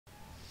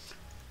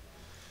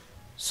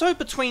So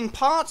between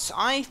parts,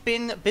 I've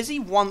been busy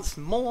once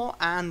more,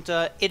 and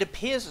it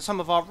appears that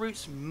some of our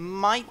routes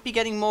might be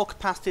getting more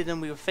capacity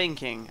than we were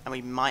thinking, and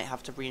we might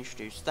have to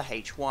reintroduce the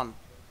H1.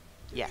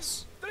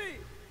 Yes,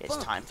 it's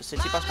time for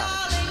City Bus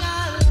Manager.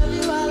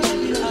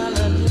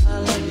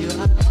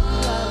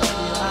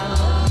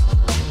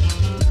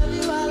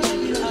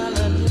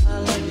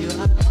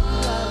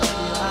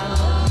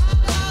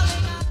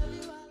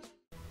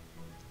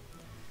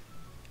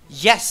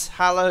 Yes,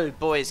 hello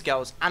boys,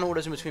 girls, and all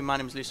those in between. My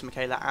name is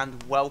𝗬𝗵𝗂𝗍𝗸,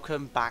 and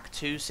welcome back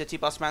to City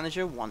Bus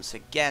Manager once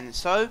again.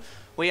 So,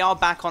 we are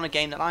back on a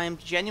game that I am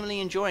genuinely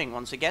enjoying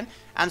once again,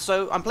 and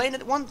so I'm playing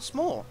it once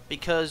more,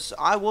 because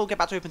I will get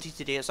back to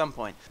OpenTTD at some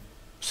point.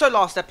 So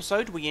last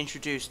episode, we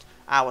introduced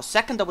our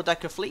second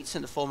double-decker fleets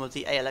in the form of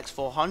the ALX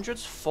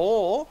 400s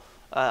for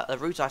a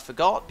route I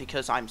forgot,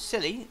 because I'm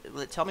silly.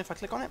 Will it tell me if I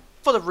click on it?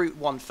 For the route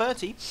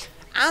 130,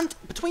 and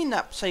between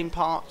that same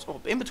part,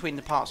 or in between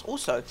the parts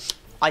also,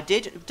 I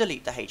did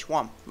delete the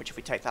H1, which if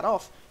we take that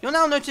off, you'll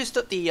now notice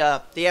that the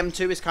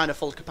M2 is kind of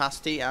full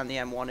capacity and the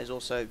M1 is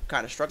also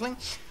kind of struggling.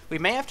 We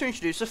may have to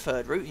introduce a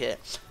third route here.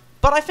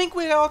 But I think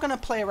we are going to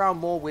play around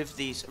more with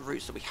these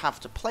routes that we have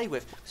to play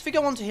with. So if we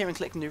go on to here and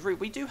click new route,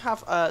 we do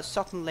have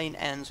Sutton Lane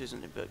Ends,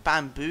 isn't it?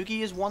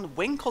 𝗤𝗏𝗍𝗀𝗀 is one,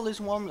 𝗦𝗵𝐺𝗃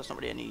is one, that's not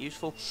really any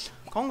useful.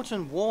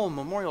 𝗏𝗏𝗏𝗀𝗀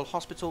Memorial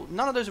Hospital,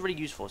 none of those are really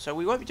useful, so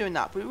we won't be doing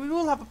that. But we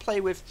will have a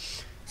play with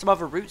some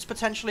other routes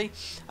potentially,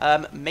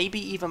 maybe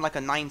even like a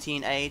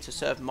 19A to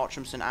serve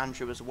Mottram St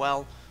Andrew as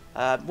well.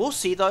 We'll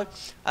see though.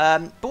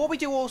 But what we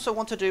do also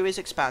want to do is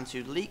expand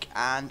to Leek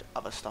and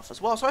other stuff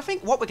as well. So I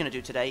think what we're going to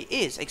do today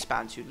is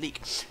expand to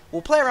Leek.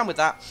 We'll play around with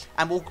that,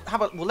 and we'll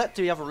let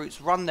the other routes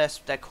run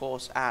their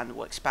course, and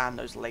we'll expand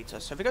those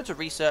later. So if we go to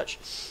research,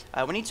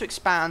 we need to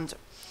expand.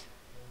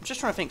 I'm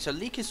just trying to think. So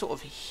Leek is sort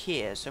of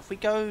here. So if we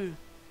go,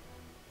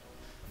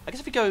 I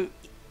guess if we go,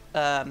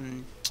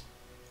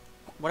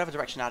 whatever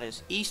direction that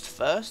is, east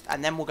first,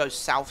 and then we'll go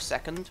south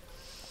second.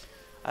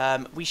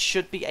 We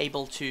should be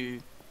able to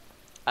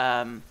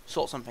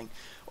sort something.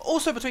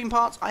 Also between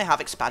parts, I have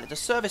expanded the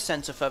service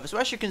centre further. So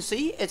as you can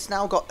see, it's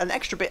now got an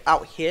extra bit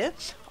out here.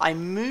 I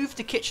moved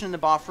the kitchen and the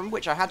bathroom,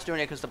 which I had to do in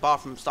here because the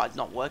bathroom started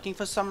not working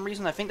for some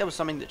reason. I think there was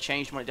something that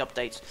changed in one of the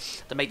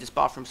updates that made this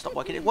bathroom stop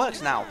working. It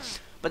works now,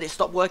 but it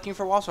stopped working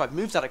for a while, so I've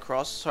moved that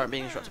across. Sorry, I'm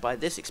being interrupted by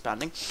this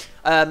expanding.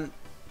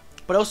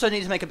 But I also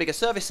need to make a bigger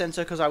service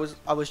centre because I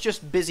was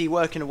just busy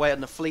working away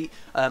on the fleet.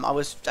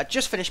 I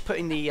just finished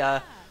putting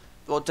the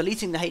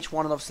deleting the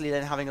H1 and obviously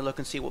then having a look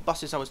and see what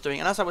buses I was doing.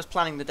 And as I was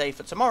planning the day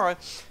for tomorrow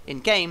in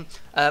game,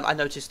 I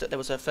noticed that there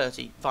was a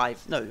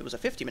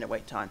 50-minute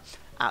wait time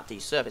at the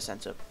service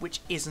centre, which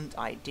isn't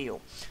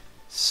ideal.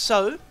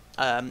 So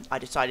I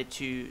decided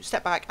to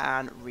step back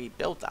and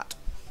rebuild that.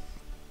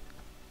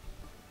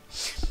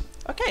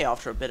 Okay,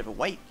 after a bit of a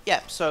wait,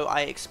 yeah, so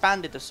I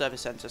expanded the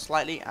service center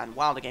slightly, and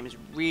wow, the game is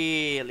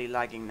really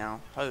lagging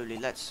now. Holy,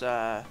 let's,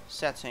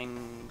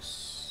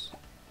 settings,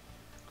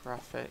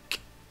 graphic,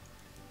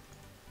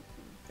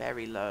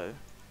 very low.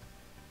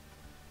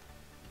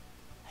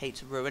 Hate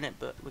to ruin it,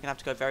 but we're gonna have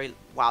to go very,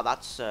 wow,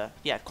 that's,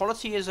 yeah,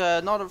 quality is,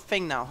 not a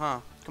thing now, huh?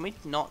 Can we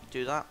not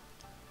do that?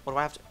 Or do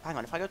I have to, hang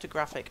on, if I go to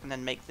graphic and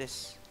then make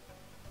this,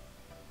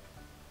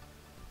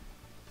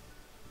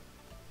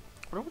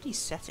 what are all these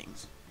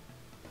settings?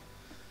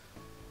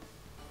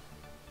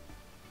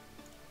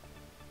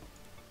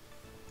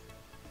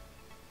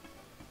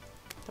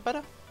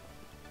 Better?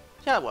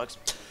 Yeah, that works.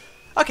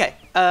 Okay,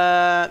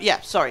 yeah,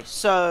 sorry.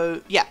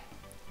 So, yeah.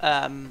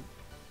 I've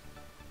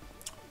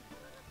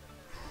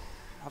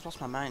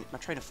lost my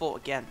train of thought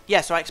again.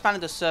 Yeah, so I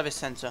expanded the service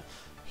centre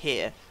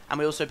here, and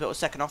we also built a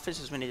second office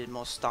as we needed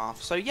more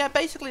staff. So, yeah,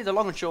 basically the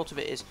long and short of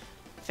it is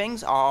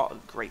things are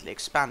greatly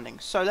expanding.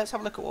 So, let's have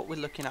a look at what we're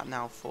looking at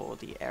now for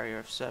the area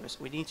of service.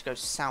 We need to go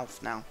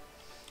south now.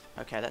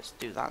 Okay, let's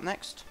do that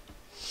next.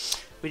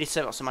 We need to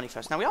save up some money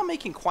first. Now, we are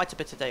making quite a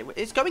bit today.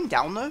 It's going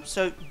down, though.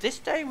 So, this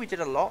day we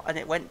did a lot, and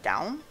it went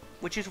down,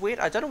 which is weird.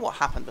 I don't know what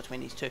happened between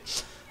these two.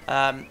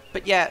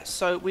 But, yeah,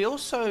 so we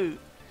also,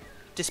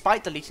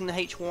 despite deleting the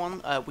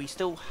H1, we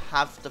still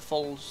have the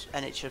full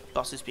NHS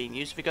buses being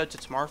used. If we go to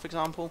tomorrow, for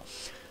example,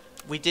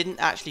 we didn't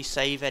actually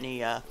save any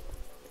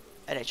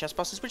NHS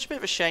buses, which is a bit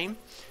of a shame.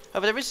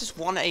 However, there is this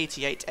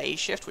 188A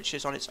shift, which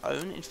is on its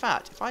own. In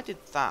fact, if I did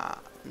that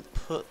and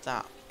put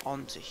that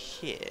onto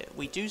here,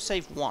 we do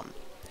save one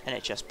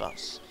NHS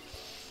bus,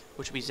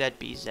 which will be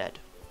𝗍𝗶𝗍𝗀.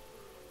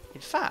 In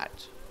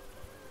fact,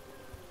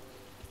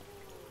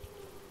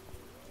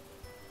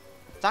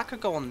 that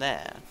could go on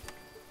there,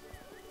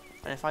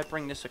 and if I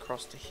bring this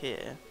across to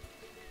here,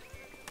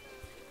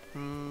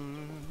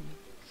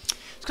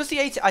 it's because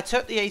I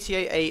took the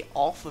 88A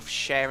off of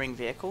sharing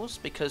vehicles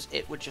because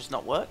it would just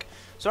not work.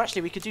 So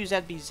actually we could do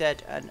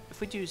𝗍𝗶𝗍, and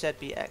if we do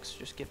𝗍𝗶𝗍𝑥,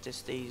 just give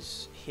this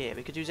these here,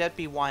 we could do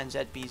𝗍𝗶𝑦 and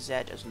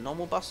𝗍𝗶𝗍 as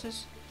normal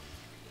buses.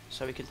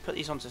 So we can put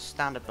these onto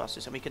standard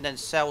buses, and we can then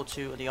sell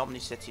to the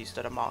Omni-Cities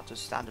that are marked as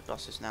standard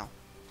buses now.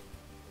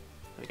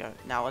 There we go.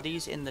 Now, are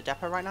these in the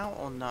depot right now,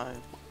 or no?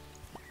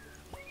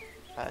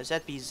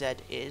 𝗍𝗶𝗍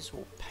is,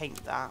 we'll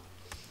paint that.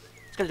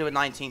 It's going to do a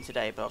 19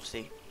 today, but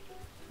obviously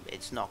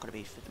it's not going to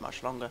be for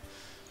much longer.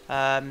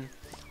 I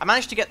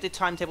managed to get the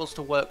timetables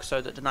to work so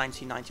that the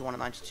 90, 91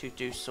 and 92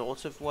 do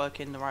sort of work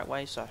in the right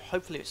way, so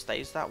hopefully it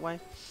stays that way.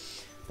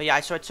 But yeah,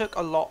 so I took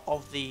a lot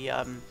of the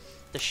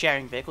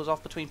sharing vehicles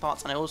off between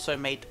parts, and I also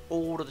made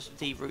all of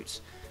the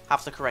routes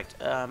have the correct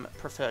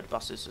preferred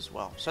buses as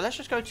well. So let's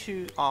just go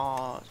to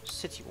our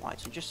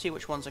city-wides and just see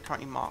which ones are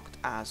currently marked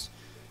as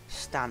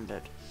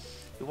standard.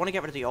 We want to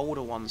get rid of the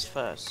older ones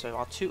first, so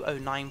our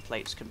 209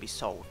 plates can be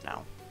sold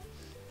now.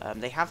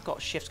 They have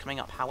got shifts coming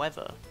up,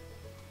 however,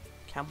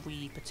 can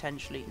we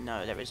potentially...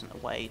 No, there isn't a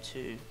way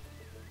to...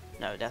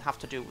 No, they'll have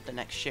to do with the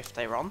next shift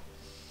they're on.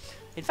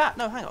 In fact,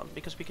 no, hang on,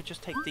 because we could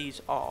just take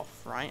these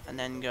off, right, and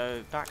then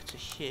go back to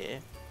here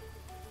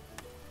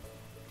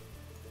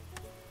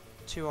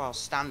to our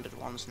standard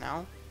ones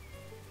now.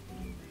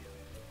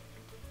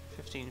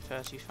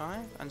 1535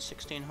 and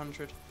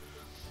 1600.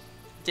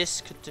 This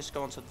could just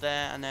go onto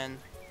there, and then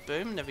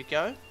boom, there we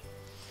go.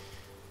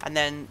 And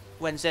then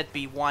when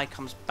𝗍𝗵𝗍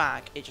comes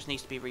back, it just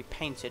needs to be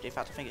repainted. In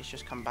fact, I think it's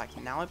just come back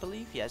now, I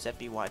believe. Yeah,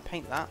 𝗍𝗵𝗍,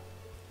 paint that.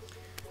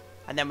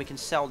 And then we can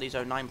sell these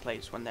 09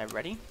 plates when they're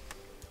ready.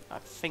 I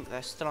think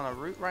they're still on a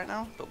route right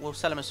now, but we'll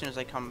sell them as soon as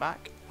they come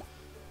back.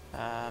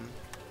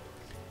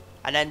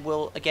 And then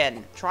we'll,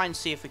 again, try and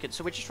see if we could...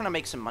 So we're just trying to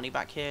make some money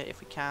back here, if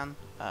we can.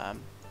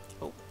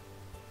 Oh.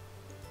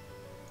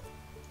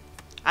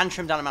 And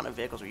trim down the amount of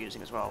vehicles we're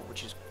using as well,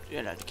 which is,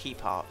 you know, the key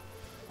part,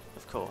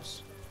 of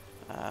course.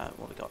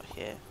 What we got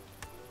here?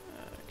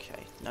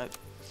 Okay, nope.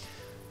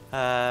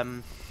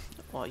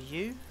 What are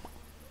you?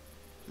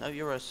 No,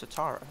 you're a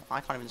𝗍𝗏. I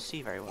can't even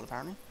see very well,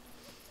 apparently.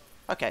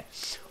 Okay,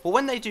 well,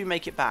 when they do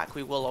make it back,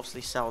 we will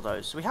obviously sell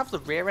those. So we have the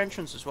rear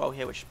entrance as well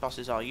here, which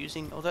buses are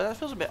using, although that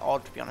feels a bit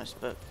odd, to be honest,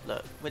 but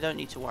look, we don't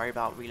need to worry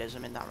about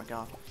realism in that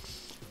regard,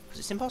 because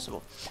it's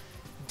impossible.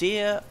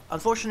 Deer,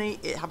 unfortunately,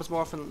 it happens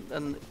more often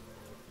than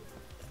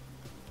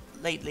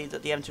lately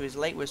that the M2 is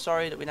late. We're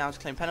sorry that we now have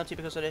to claim penalty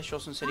because of this,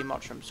 Shawson City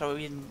𝗏𝗵. So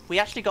we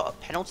actually got a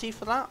penalty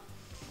for that.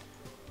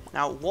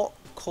 Now, what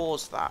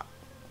caused that?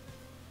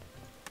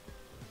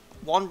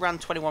 One ran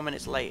 21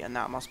 minutes late, and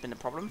that must have been the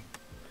problem.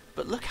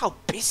 But look how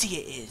busy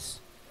it is.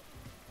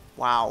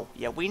 Wow.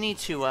 Yeah, we need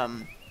to,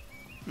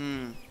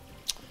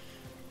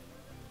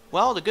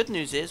 Well, the good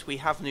news is we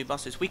have new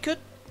buses. We could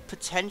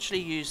potentially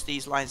use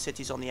these line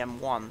cities on the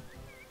M1.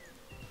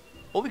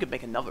 Or we could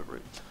make another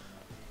route.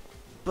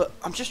 But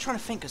I'm just trying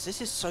to think, because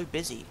this is so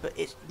busy. But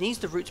it needs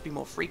the route to be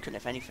more frequent,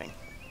 if anything.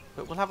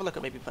 But we'll have a look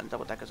at maybe putting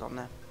double-deckers on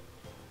there.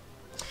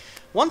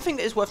 One thing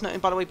that is worth noting,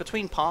 by the way,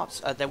 between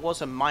parts, there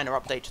was a minor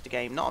update to the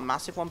game. Not a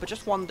massive one, but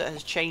just one that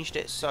has changed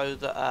it so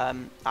that...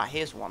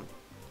 here's one.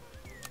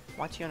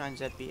 YT09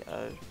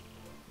 𝗍𝗵𝗍.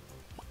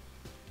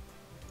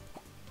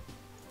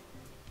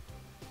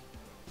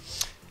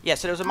 Yeah,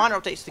 so there was a minor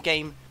update to the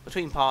game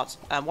between parts,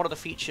 and one of the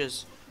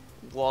features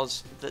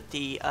was that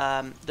the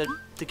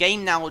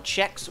game now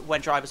checks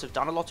when drivers have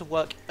done a lot of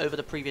work over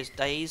the previous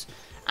days,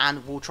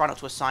 and will try not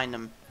to assign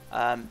them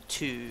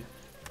to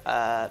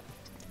a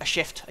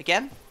shift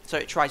again. So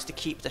it tries to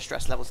keep the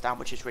stress levels down,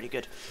 which is really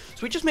good.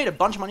 So we just made a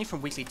bunch of money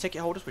from weekly ticket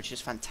holders, which is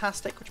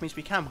fantastic, which means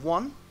we can,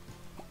 one,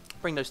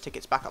 bring those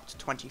tickets back up to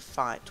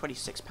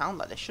 £26,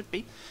 like they should be.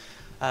 In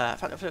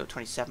fact, I feel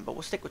 27, but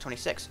we'll stick with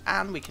 26,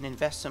 and we can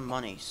invest some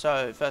money.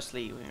 So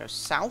firstly, we go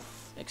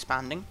south,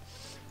 expanding.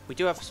 We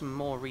do have some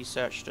more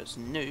research that's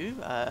new.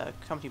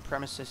 Company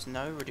premises,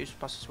 no. Reduced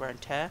buses wear and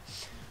tear.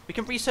 We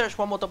can research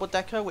one more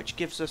double-decker, which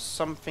gives us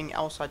something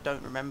else I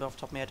don't remember off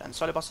the top of my head. And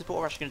solo buses, but what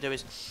we're actually going to do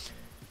is...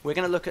 We're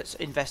going to look at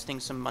investing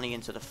some money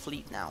into the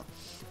fleet now.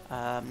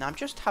 Now, I'm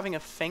just having a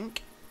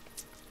think.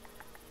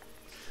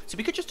 So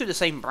we could just do the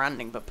same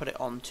branding, but put it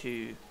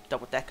onto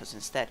double-deckers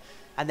instead.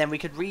 And then we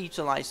could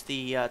reutilize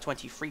the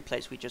 23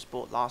 plates we just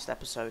bought last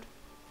episode.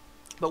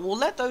 But we'll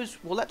let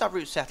that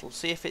route settle.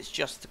 See if it's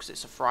just because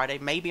it's a Friday.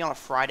 Maybe on a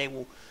Friday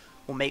we'll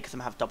make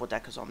them have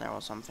double-deckers on there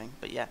or something.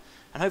 But yeah,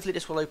 and hopefully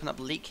this will open up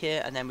Leek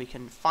here, and then we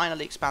can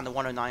finally expand the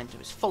 109 to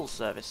its full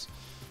service,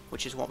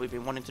 which is what we've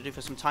been wanting to do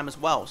for some time as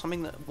well.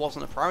 Something that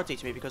wasn't a priority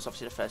to me because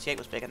obviously the 38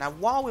 was bigger. Now,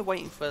 while we're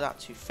waiting for that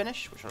to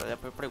finish, which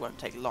probably won't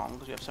take long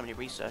because we have so many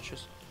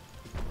researchers,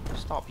 we'll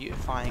start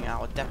beautifying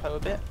our depot a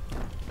bit.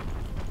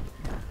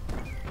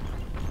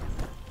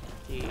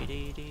 There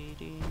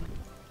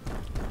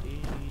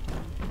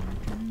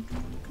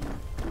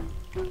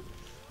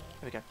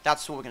we go.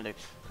 That's what we're going to do,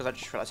 because I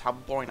just realised how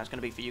boring that's going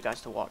to be for you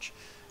guys to watch.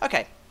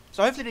 Okay.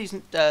 So hopefully these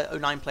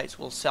 09 plates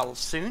will sell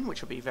soon,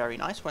 which will be very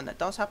nice when that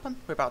does happen.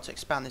 We're about to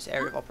expand this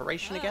area of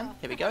operation again.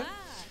 Here we go.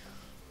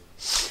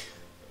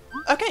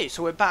 Okay,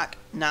 so we're back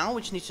now. We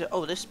just need to...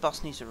 Oh, this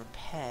bus needs a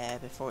repair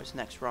before its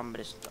next run,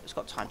 but it's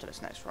got time till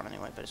its next run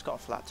anyway, but it's got a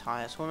flat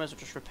tyre, so we might as well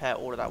just repair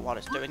all of that while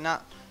it's doing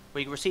that.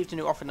 We received a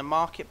new offer in the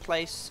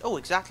marketplace. Oh,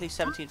 exactly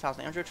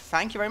 17,800.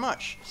 Thank you very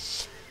much.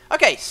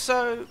 Okay,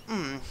 so...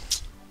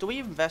 do we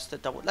invest a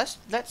double... Let's...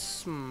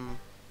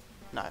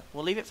 No,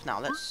 we'll leave it for now.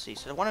 Let's see.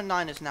 So the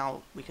 109 is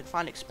now... We can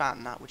finally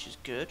expand that, which is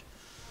good.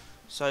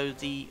 So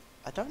the...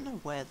 I don't know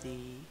where the...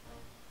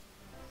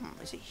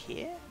 is it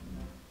here?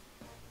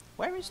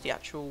 Where is the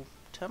actual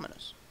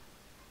terminus?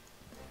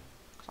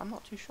 Because I'm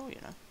not too sure,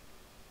 you know.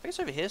 I think it's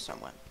over here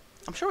somewhere.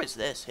 I'm sure it's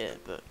this here,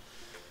 but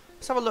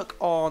let's have a look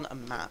on a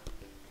map.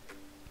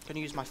 I'm going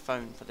to use my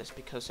phone for this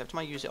because every time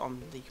I use it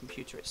on the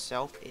computer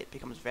itself, it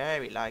becomes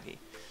very laggy.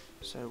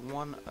 So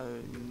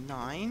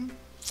 109.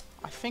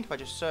 I think if I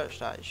just search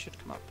that, it should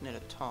come up near the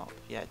top.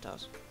 Yeah, it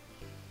does.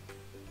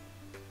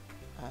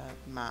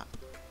 Map.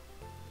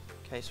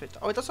 Okay, so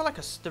it does like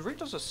the route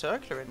does a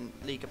circular in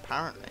League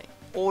apparently,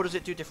 or does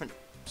it do different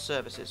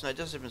services? No, it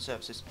does different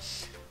services.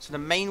 So the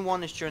main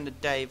one is during the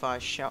day via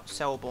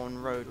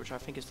𝗟𝗶𝗿 Road, which I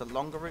think is the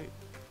longer route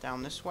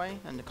down this way,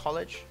 and the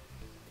college.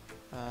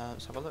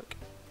 Let's have a look.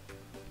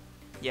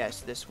 Yeah,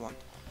 it's this one.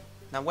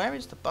 Now, where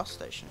is the bus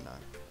station though?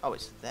 Oh,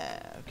 it's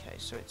there. Okay,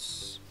 so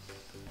it's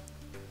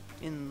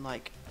in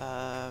like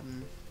let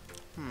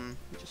me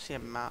just see a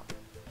map.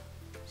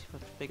 See if I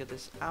can figure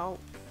this out.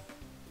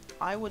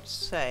 I would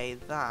say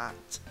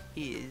that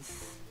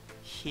is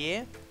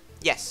here.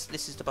 Yes,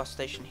 this is the bus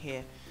station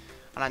here.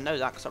 And I know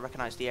that because I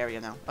recognize the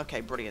area now.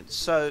 Okay, brilliant.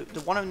 So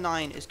the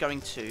 109 is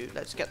going to...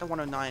 Let's get the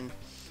 109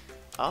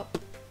 up.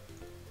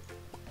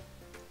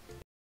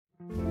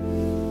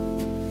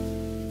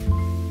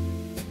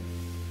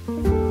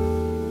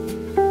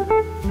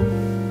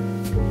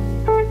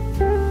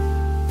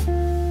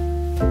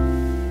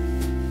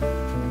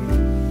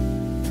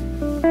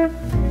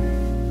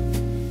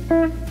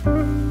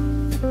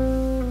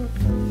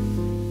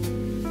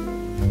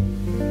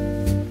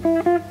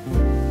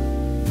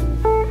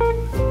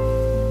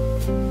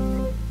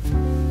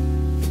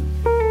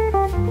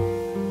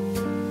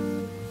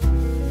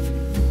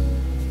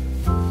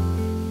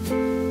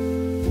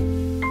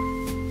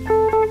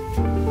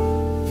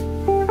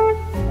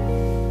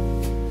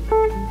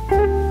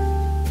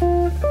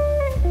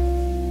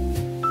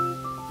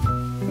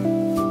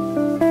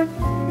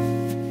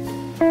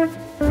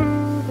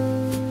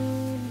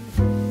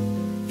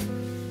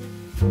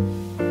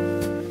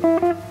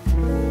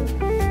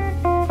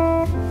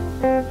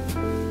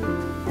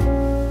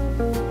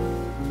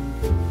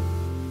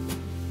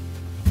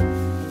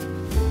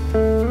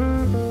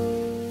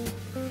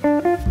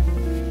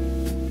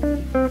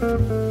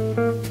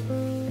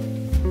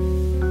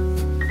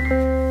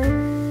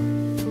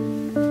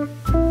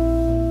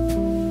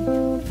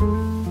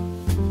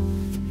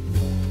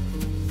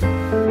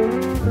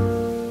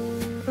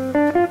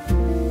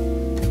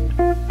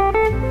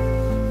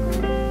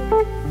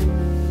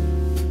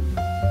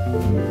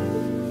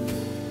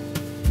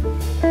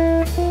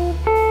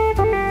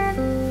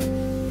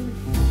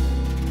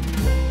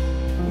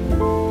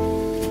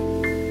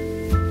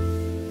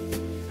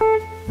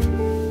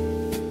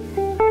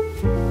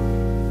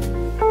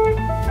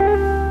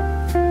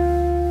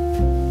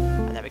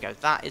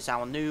 That is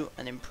our new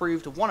and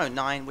improved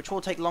 109, which will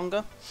take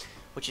longer,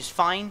 which is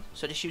fine.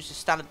 So this uses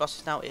standard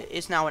buses now. It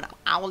is now an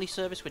hourly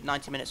service with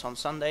 90 minutes on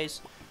Sundays.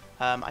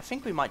 I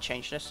think we might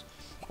change this.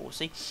 We'll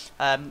see.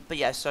 But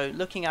yeah, so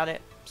looking at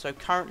it, so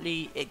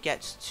currently it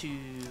gets to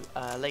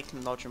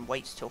Lakeland Lodge and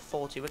waits till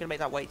 40. We're going to make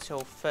that wait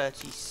till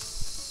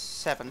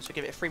 37, so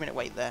give it a 3-minute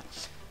wait there.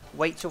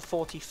 Wait till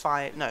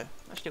 45. No,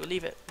 actually we'll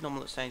leave it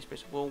normal at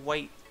Sainsbury's. We'll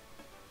wait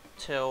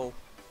till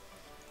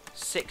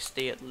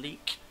 60 at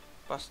Leek.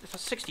 If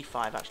it's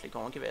 65 actually,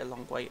 go on, give it a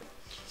long wait.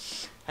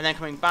 And then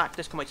coming back,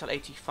 this can wait till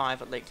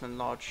 85 at Lakeland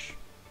Lodge.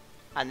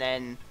 And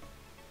then,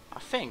 I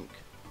think,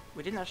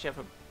 we didn't actually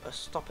have a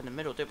stop in the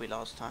middle, did we,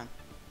 last time?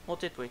 Or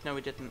did we? No,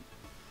 we didn't.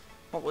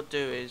 What we'll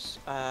do is,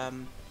 actually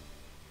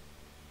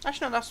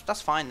no,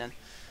 that's fine then.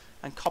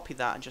 And copy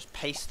that and just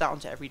paste that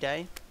onto every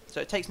day.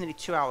 So it takes nearly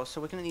 2 hours,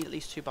 so we're going to need at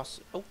least 2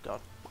 buses. Oh god.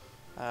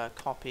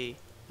 Copy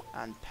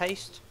and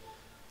paste.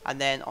 And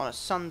then on a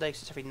Sunday,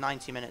 because it's every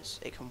 90 minutes,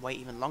 it can wait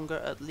even longer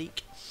at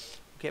Leek.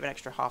 We'll give it an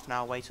extra half an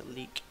hour wait at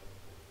Leek.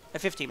 A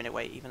 15-minute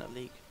wait even at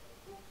Leek.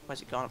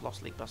 Where's it gone? I've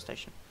lost Leek bus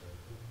station.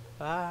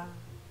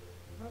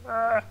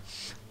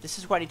 This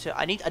is where I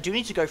do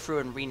need to go through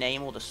and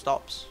rename all the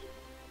stops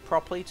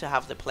properly to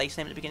have the place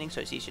name at the beginning,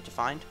 so it's easier to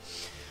find.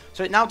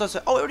 So it now does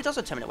it already does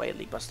a 10-minute wait at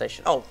Leek bus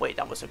station. Oh wait,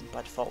 that was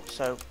by default.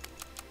 So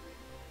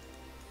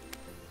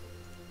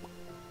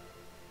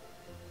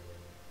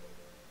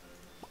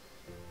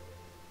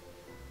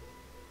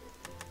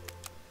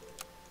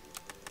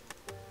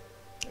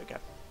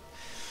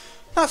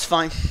that's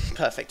fine.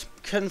 Perfect.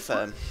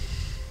 Confirm.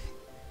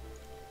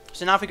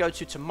 So now if we go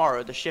to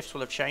tomorrow, the shifts will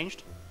have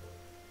changed.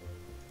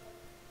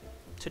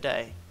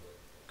 Today.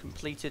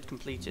 Completed.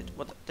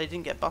 What? They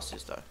didn't get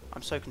buses though.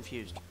 I'm so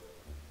confused.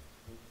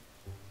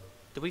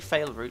 Did we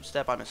fail routes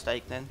there by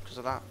mistake then because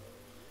of that?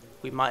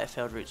 We might have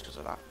failed routes because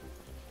of that.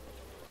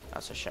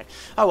 That's a shame.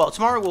 Oh well,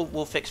 tomorrow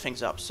we'll fix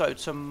things up. So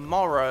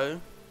tomorrow,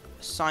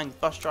 assigned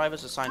bus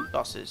drivers, assigned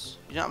buses.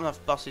 You don't have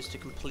enough buses to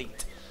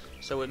complete.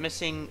 So we're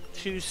missing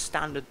 2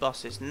 standard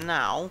buses.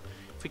 Now,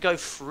 if we go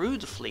through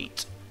the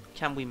fleet,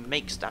 can we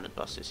make standard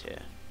buses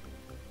here?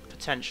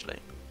 Potentially.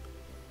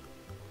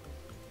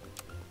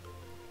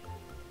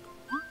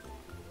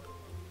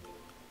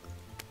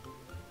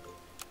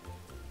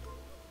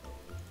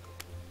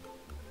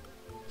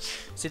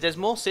 See, there's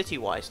more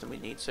city-wide than we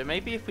need, so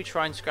maybe if we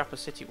try and scrap a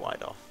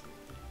city-wide off.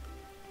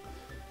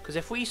 Because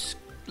if we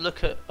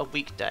look at a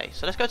weekday.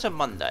 So let's go to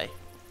Monday.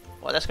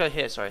 Well, let's go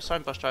here, sorry.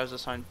 Assigned bus drivers,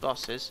 assigned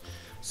buses.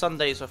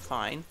 Sundays are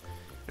fine.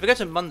 If we go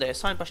to Monday,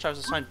 assigned bus drivers,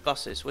 assigned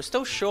buses. We're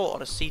still short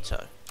on a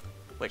CETO,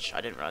 which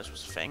I didn't realise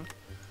was a thing.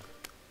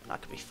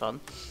 That could be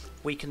fun.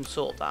 We can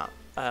sort that.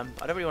 I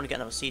don't really want to get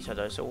another CETO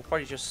though, so we'll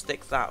probably just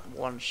stick that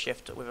one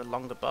shift with a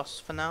longer bus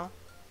for now.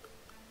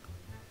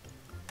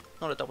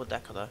 Not a double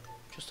decker though,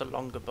 just a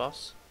longer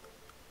bus.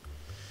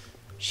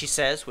 She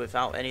says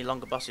without any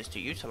longer buses to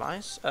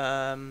utilise.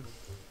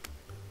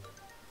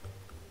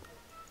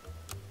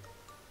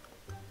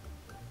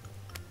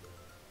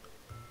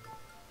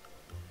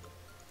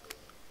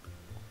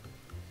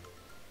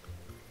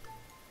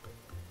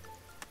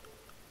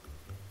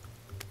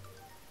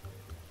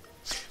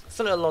 It's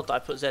a little odd that I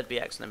put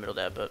𝗣𝗵𝗶𝗙 in the middle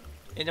there, but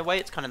in a way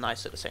it's kind of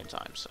nice at the same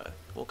time, so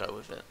we'll go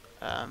with it.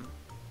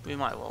 We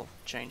might well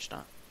change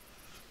that.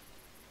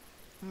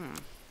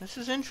 This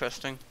is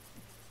interesting.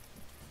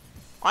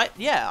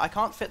 Yeah, I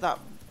can't fit that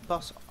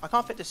bus. I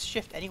can't fit this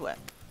shift anywhere.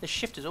 This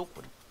shift is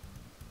awkward.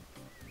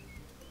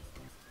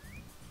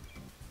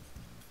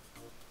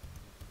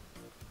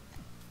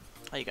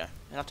 There you go.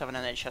 You'll have to have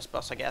an NHS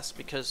bus, I guess,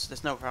 because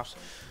there's nowhere else to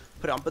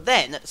put it on. But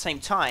then, at the same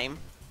time,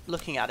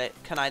 looking at it,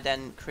 can I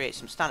then create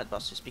some standard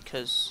buses?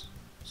 Because,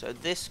 so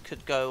this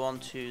could go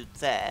onto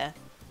there,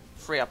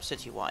 free up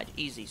citywide,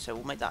 easy. So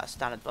we'll make that a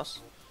standard bus.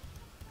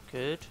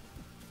 Good.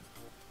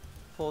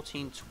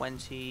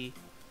 1420.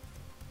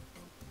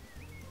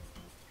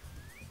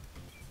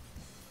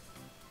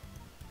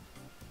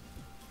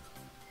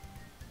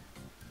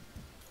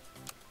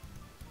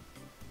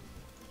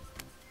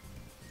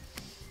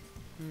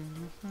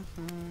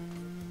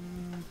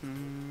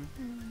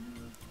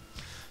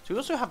 So we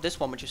also have this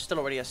one, which is still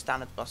already a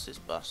standard buses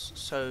bus.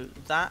 So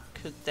that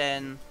could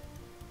then,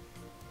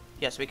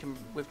 yeah, so we can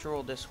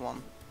withdraw this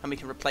one and we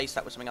can replace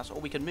that with something else, or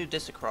we can move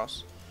this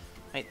across,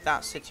 make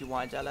that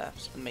citywide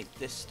LFs and make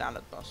this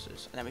standard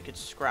buses, and then we could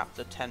scrap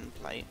the 10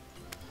 plate.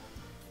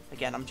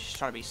 Again, I'm just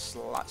trying to be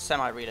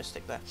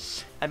semi-realistic there.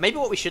 And maybe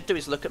what we should do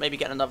is look at maybe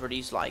getting another of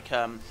these, like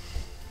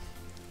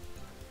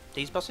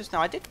these buses.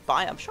 Now I did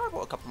buy, I'm sure I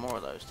bought a couple more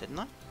of those, didn't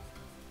I?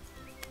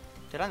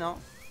 Did I not?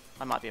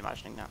 I might be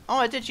imagining that. Oh,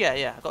 I did,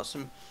 yeah. I got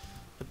some,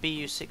 the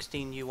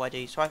BU16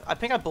 UYD. So I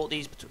think I bought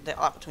these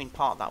between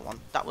part, that one.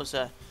 That was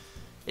a,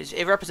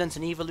 it represents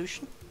an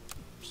evolution.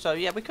 So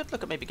yeah, we could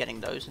look at maybe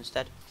getting those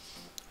instead.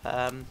 We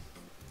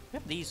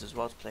have these as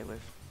well to play with.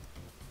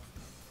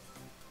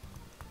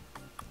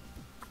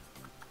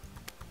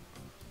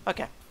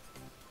 Okay.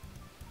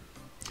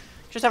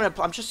 Just having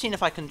I'm just seeing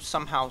if I can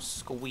somehow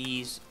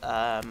squeeze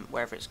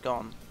wherever it's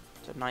gone.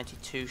 So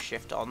 92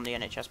 shift on the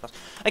NHS bus.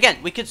 Again,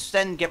 we could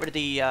then get rid of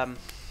the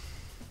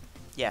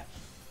yeah.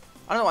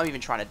 I don't know what I'm even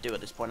trying to do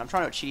at this point. I'm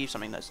trying to achieve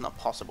something that's not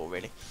possible,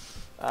 really.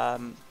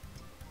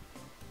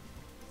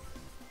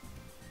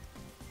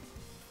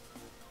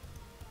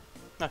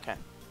 Okay.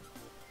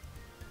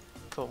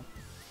 Cool.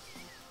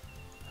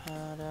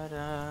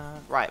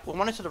 Right, we'll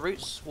monitor the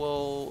routes.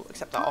 We'll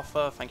accept that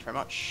offer. Thank you very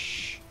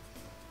much.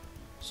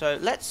 So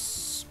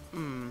let's...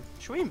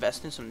 should we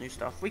invest in some new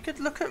stuff? We could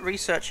look at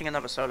researching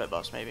another solo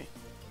bus, maybe.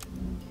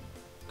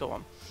 Go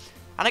on.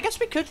 And I guess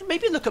we could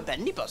maybe look at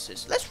bendy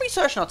buses. Let's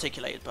research an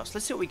articulated bus.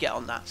 Let's see what we get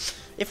on that.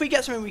 If we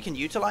get something we can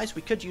utilize,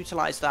 we could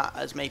utilize that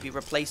as maybe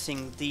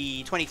replacing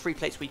the 23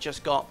 plates we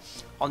just got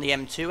on the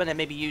M2, and then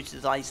maybe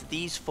utilize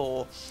these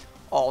four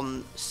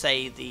on,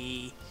 say,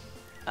 the...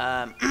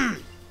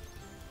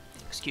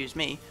 excuse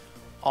me,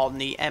 on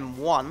the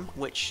M1,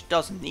 which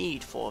does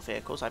need 4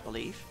 vehicles, I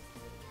believe.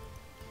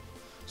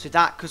 So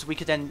that, because we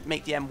could then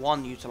make the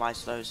M1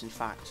 utilize those, in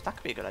fact. That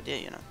could be a good idea,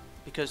 you know,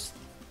 because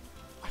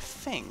I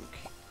think...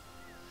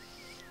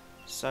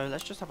 So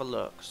let's just have a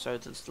look. So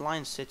this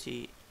Lion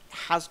City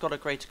has got a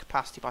greater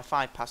capacity by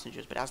 5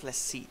 passengers, but it has less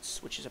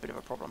seats, which is a bit of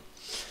a problem.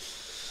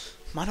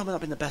 Might not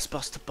have been the best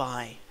bus to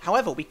buy.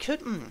 However, we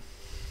could...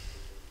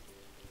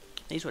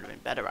 These would have been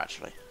better,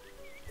 actually.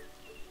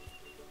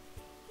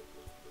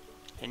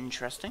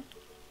 Interesting.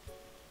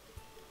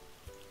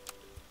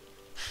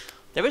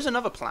 There is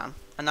another plan,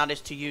 and that is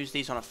to use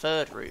these on a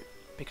third route,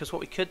 because what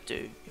we could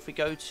do, if we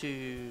go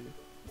to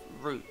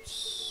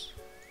routes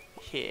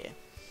here,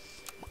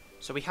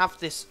 so we have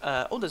this,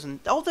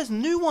 there's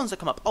new ones that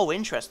come up. Oh,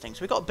 interesting.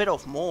 So we got a bit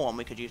of more one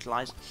we could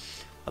utilize.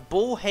 A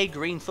𝗟𝗁𝗍𝗀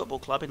Green Football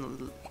Club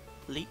in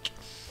Leek.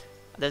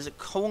 There's the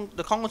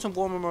Congleton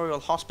War Memorial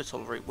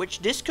Hospital route, which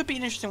this could be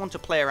an interesting one to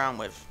play around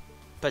with,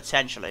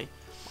 potentially.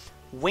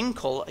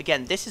 𝗟𝗁𝗍𝗀,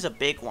 again, this is a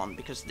big one,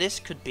 because this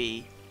could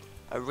be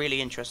a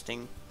really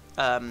interesting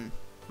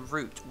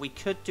route. We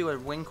could do a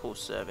𝗟𝗁𝗍𝗀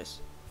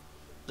service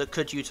that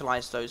could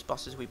utilize those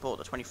buses we bought,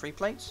 the 23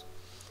 plates.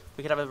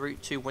 We could have a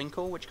route to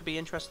𝗟𝗁𝗍𝗀, which could be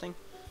interesting.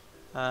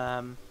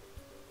 Should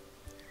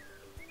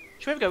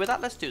we ever go with that?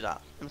 Let's do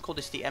that. And call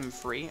this the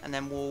M3, and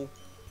then we'll...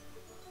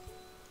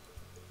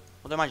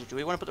 Well, don't mind you, do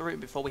we want to put the route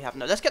before we have...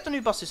 No, let's get the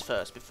new buses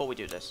first, before we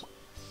do this.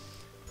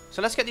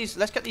 So let's get these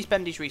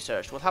bendies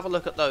researched. We'll have a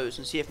look at those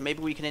and see if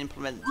maybe we can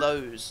implement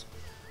those.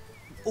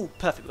 Oh,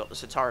 perfect, we got the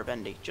𝗤𝗏𝗏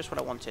bendy. Just what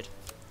I wanted.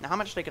 Now, how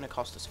much are they going to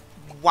cost us?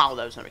 Wow,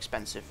 those are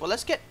expensive. Well,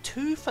 let's get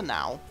 2 for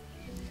now,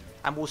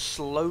 and we'll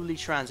slowly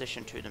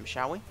transition to them,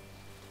 shall we?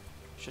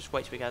 Let's just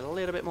wait till we get a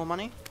little bit more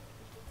money.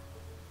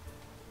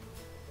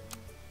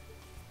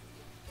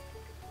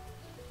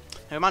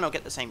 Now, we might not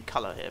get the same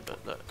colour here,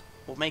 but look,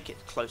 we'll make it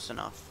close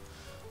enough.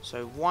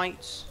 So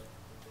white,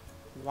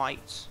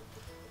 white,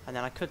 and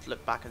then I could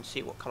look back and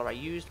see what colour I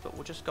used, but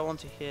we'll just go on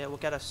to here. We'll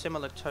get a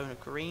similar tone of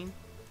green.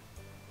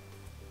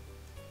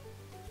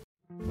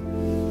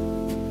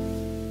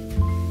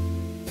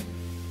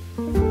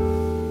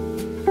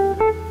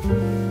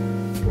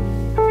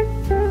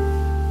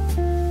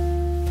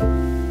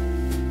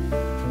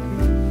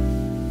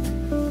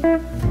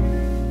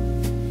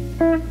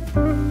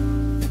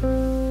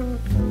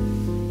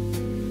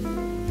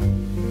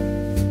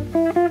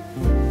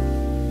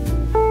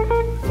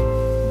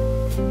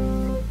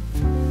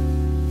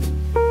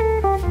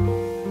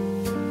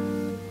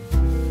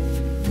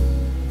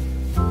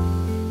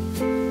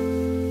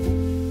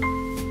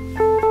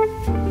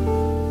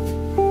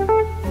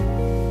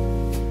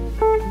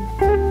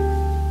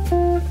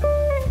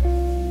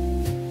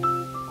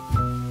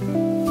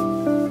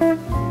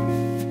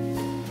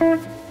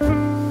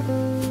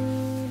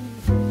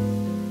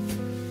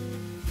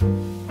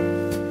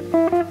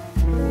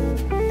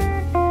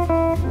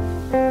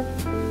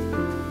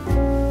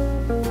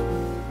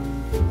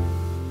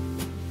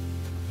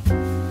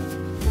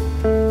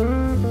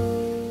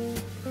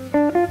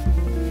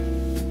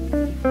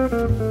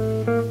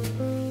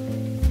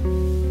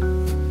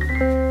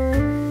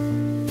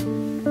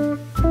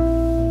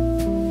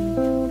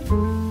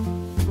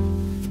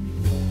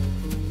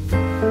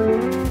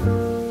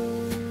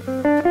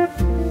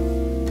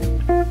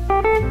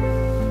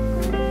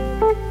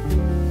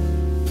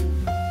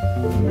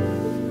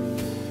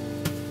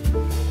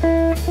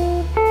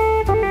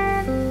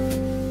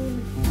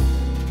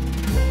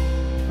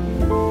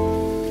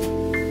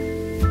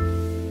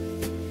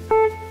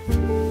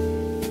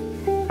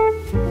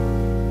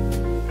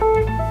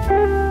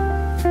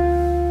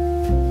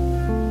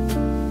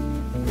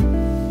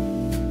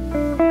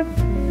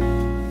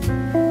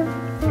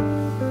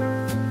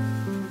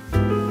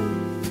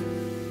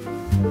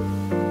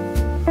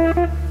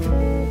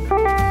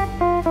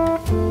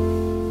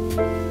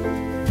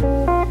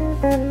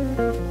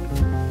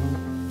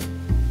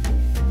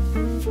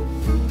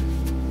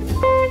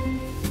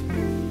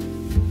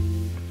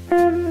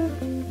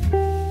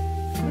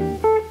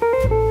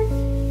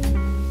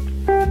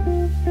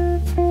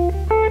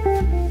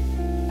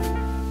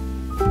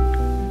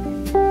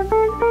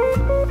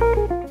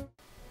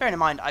 Bearing in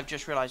mind, I've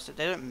just realised that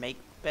they don't make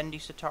bendy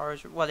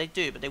sitaras. Well, they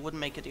do, but they wouldn't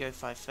make it the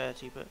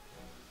𝗣𝗁𝗍𝗫. But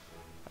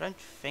I don't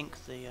think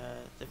the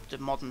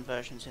modern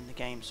version's in the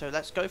game. So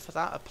let's go for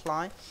that.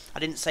 Apply. I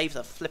didn't save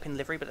the flipping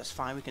livery, but that's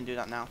fine. We can do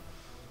that now.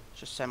 Let's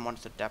just send one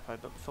to the depot.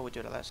 But before we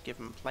do that, let's give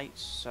them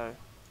plates. So,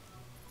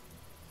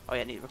 oh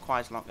yeah, it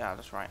requires long. Yeah,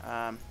 that's right.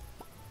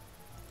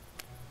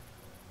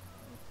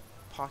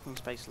 Parking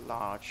space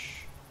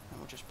large, and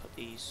we'll just put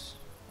these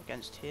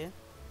against here.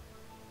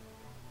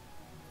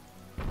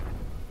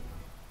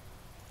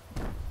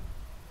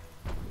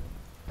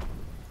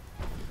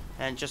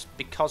 And just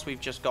because we've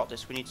just got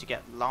this, we need to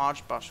get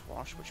large bus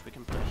wash, which we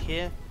can put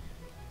here,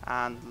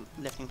 and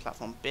lifting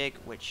platform big,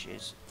 which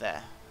is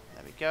there.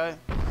 There we go.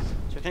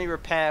 So we can only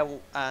repair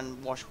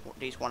and wash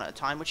these one at a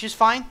time, which is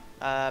fine.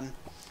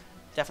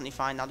 Definitely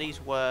fine. Now these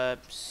were,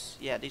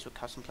 yeah, these were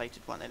custom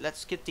plated, weren't they?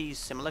 Let's get these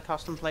similar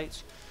custom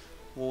plates.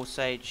 We'll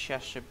say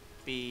Cheshire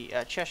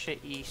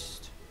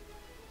East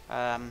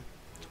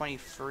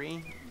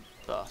 23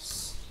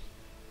 bus,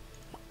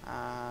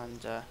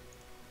 and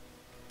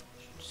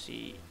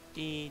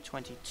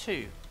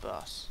CD22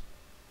 bus.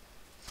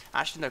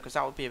 Actually no, because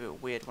that would be a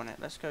bit weird, wouldn't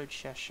it? Let's go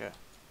Cheshire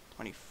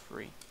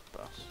 23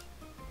 bus,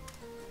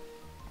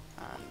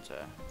 and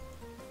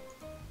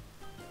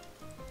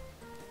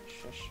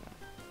Cheshire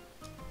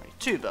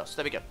 22 bus.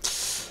 There we go.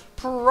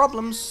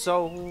 Problem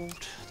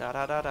solved. Da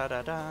da da da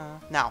da da.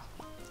 Now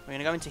we're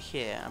gonna go into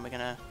here, and we're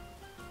gonna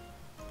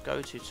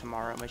go to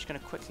tomorrow, and we're just gonna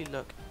quickly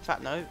look. In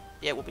fact, no.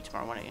 Yeah, it will be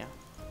tomorrow, won't it? Yeah.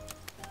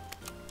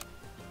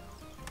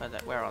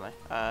 Where are they?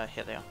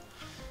 Here they are.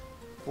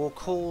 We'll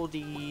call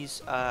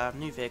these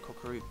new vehicle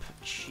group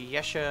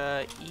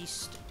Cheshire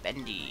East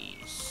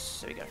Bendies.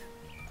 There we go.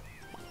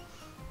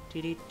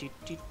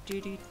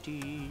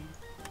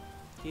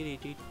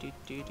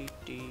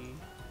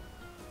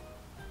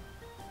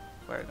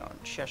 Where are we going?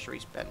 Cheshire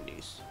East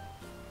Bendies.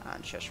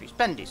 And Cheshire East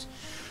Bendies.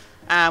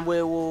 And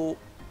we will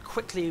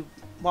quickly,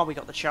 while we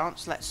got the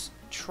chance, let's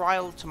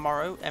trial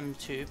tomorrow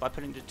M2 by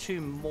putting the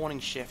 2 morning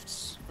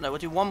shifts. No, we'll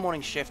do 1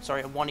 morning shift,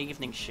 sorry, and 1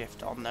 evening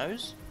shift on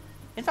those.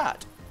 In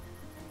fact,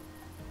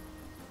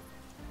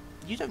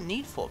 you don't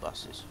need 4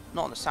 buses.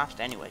 Not on a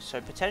Saturday anyway.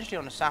 So potentially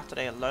on a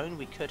Saturday alone,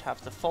 we could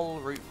have the full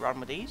route run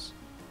with these.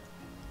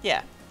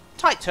 Yeah,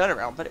 tight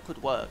turnaround, but it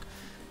could work.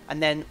 And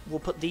then we'll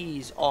put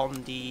these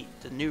on the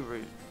new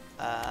route,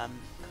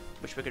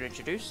 which we're going to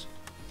introduce.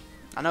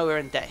 I know we're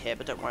in debt here,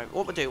 but don't worry.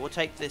 What we'll do, we'll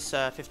take this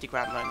 50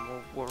 grand loan,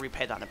 and we'll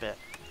repay that in a bit.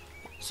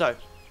 So,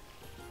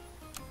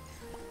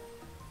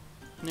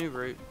 New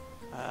route.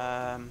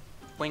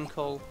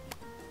 Winkle.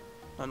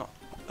 No, not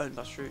own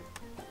bus route.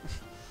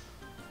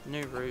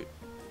 New route.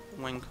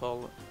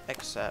 Winkle.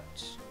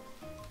 Accept.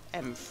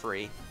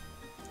 M3.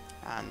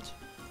 And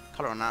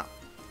colour on that.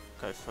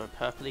 Go for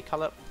purpley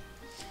colour.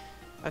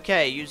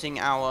 Okay, using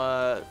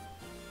our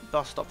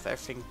bus stop for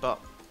everything but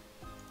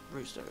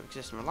routes that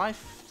exist in real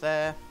life.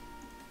 There.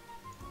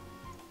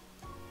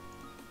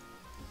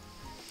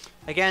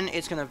 Again,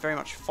 it's going to very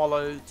much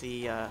follow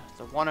the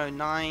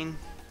 109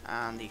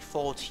 and the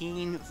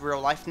 14 of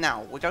real life.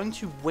 Now, we're going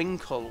to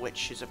Winkle,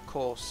 which is, of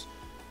course,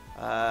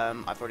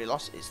 I've already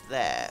lost, is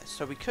there.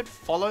 So we could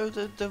follow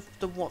the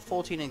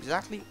 14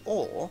 exactly,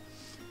 or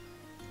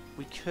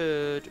we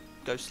could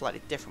go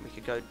slightly different. We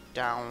could go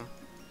down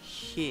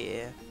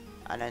here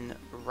and then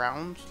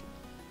around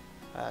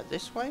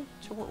this way.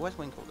 To where's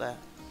Winkle? There.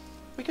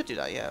 We could do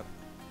that, yeah.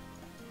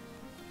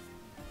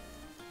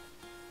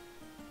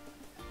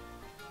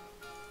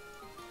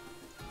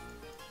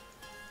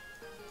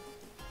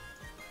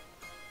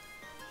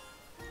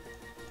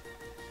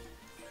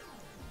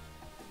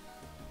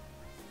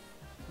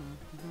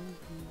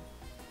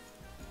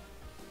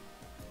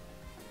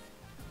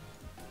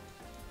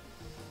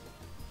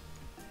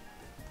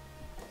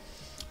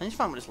 I need to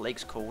find what this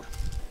lake's called.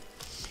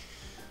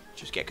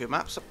 Just get Google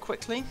Maps up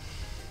quickly.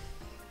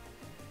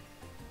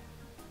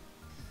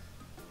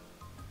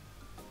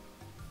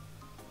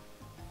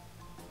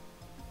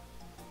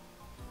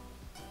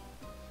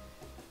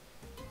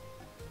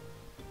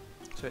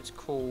 So it's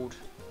called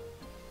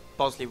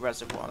𝗤𝗁𝗍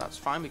Reservoir. That's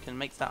fine. We can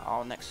make that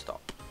our next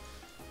stop.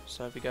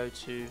 So if we go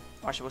to,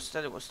 actually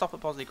we'll stop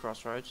at 𝗤𝗁𝗍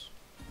Crossroads,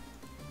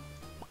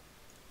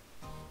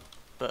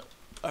 but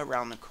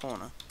around the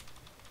corner.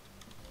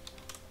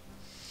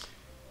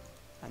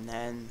 And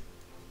then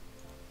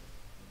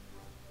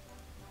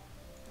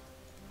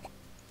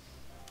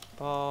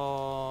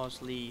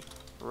𝗤𝗁𝗍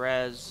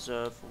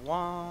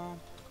Reservoir.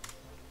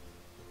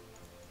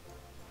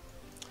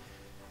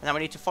 And then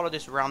we need to follow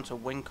this around to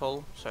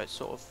Winkle, so it's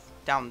sort of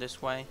down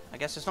this way. I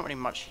guess there's not really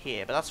much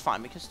here, but that's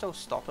fine. We can still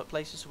stop at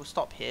places. So we'll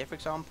stop here, for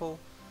example,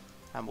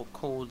 and we'll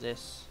call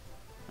this,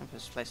 I think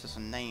this place has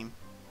a name.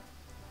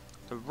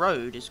 The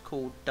road is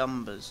called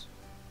𝗟𝗶𝗍𝗀.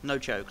 No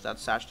joke,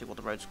 that's actually what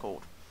the road's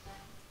called.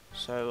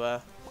 So,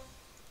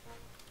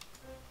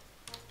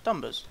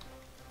 𝗟𝗶𝗍𝗀.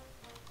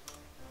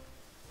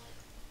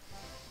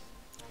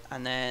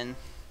 And then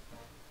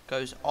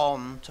goes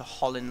on to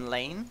Holland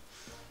Lane.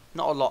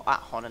 Not a lot at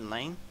Holland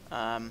Lane.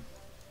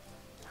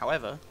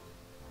 However,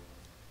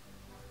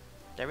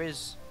 there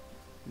is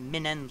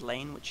Min End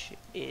Lane, which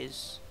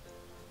is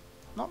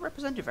not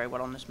represented very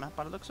well on this map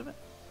by the looks of it.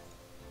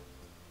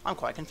 I'm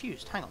quite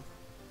confused. Hang on.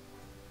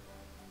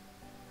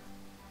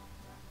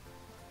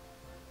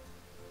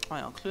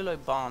 Hang on,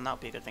 𝗟𝗏𝗏 Barn, that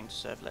would be a good thing to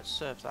serve. Let's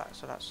serve that.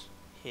 So that's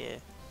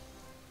here.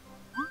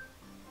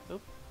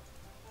 Oop.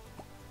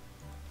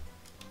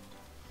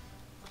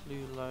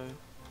 𝗟𝗏𝗏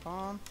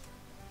Barn,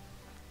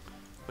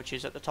 which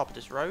is at the top of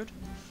this road.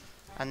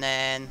 And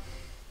then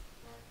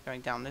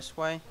going down this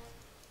way.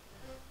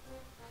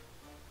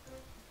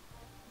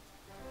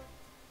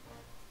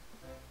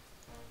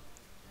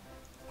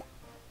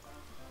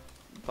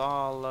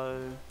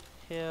 Barrow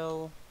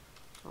Hill,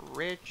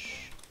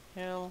 Ridge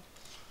Hill,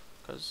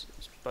 because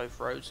it's both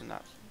roads and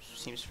that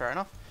seems fair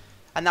enough.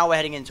 And now we're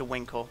heading into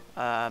Winkle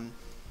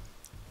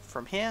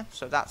from here,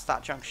 so that's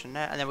that junction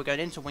there, and then we're going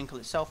into Winkle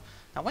itself.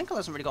 Now Winkle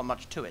hasn't really got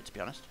much to it, to be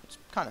honest. It's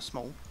kind of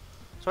small,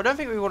 so I don't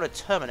think we want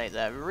to terminate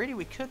there. Really,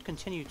 we could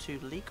continue to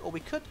Leek, or we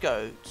could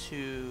go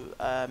to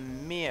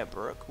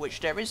𝗵𝗵𝗏𝗏, which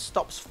there is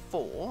stops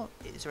for.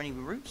 Is there any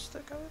routes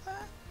that go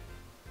there?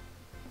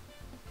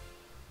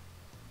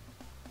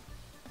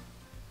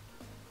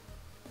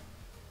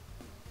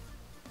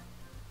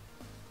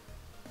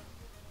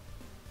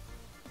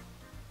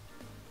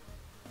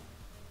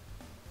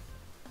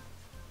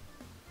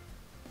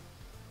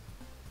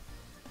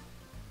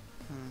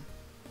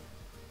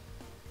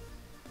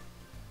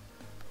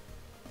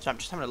 So I'm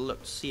just having a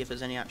look to see if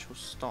there's any actual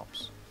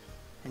stops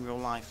in real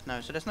life. No,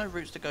 so there's no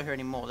routes to go here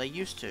anymore. They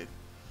used to.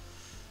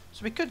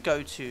 So we could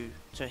go to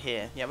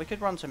here. Yeah, we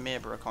could run to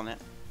𝗵𝗵𝗏𝗏 on it.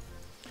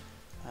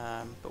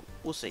 But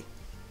we'll see.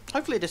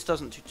 Hopefully this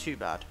doesn't do too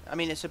bad. I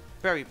mean, it's a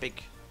very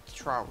big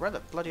trial. Where the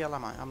bloody hell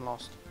am I? I'm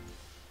lost.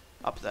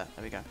 Up there.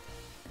 There we go.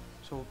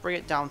 So we'll bring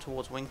it down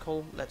towards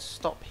Winkle. Let's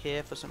stop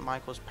here for St.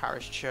 Michael's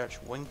Parish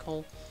Church,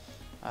 Winkle.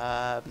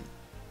 And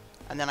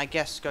then I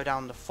guess go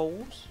down the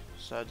Falls.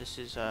 So this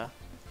is...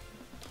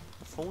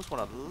 Falls, what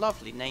a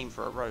lovely name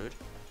for a road.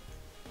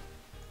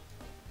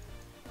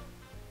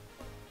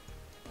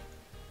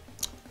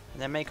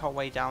 And then make our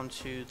way down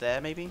to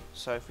there, maybe.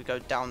 So if we go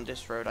down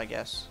this road, I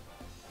guess,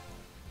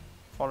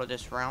 follow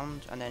this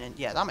round, and then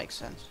yeah, that makes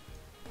sense.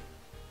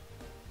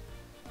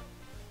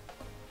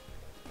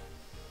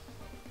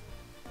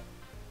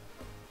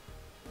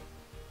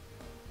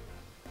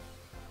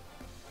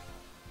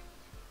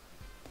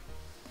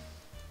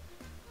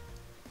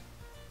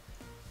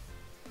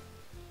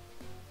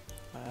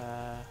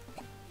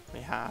 We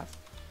have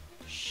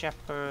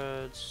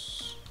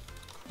Shepherd's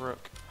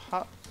Crook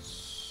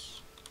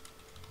Huts.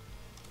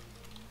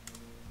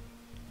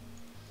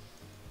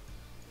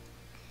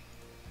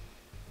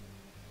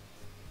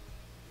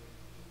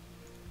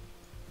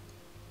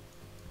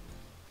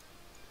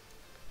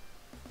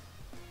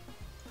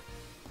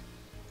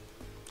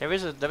 There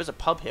is a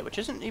pub here, which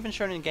isn't even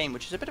shown in the game,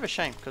 which is a bit of a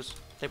shame, because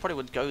they probably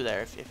would go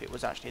there if it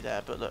was actually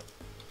there, but look.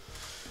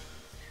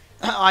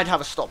 I'd have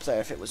a stop there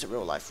if it was a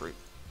real life route.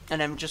 And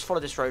then just follow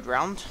this road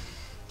round.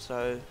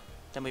 So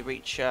then we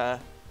reach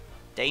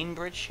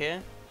𝗬𝗏𝗿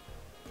here.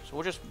 So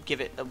we'll just give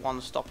it a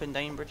one stop in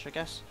𝗬𝗏𝗿, I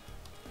guess.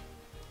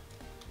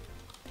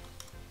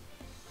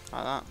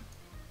 Like that.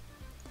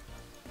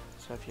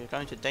 So if you're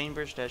going to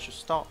𝗬𝗏𝗿, there's your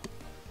stop.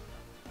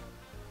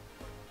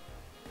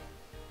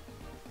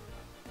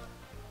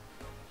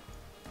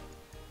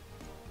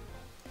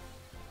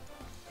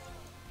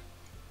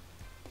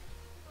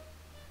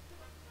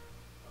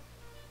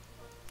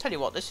 Tell you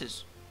what, this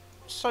is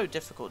so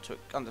difficult to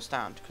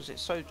understand because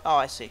it's so... Oh,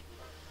 I see.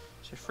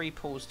 So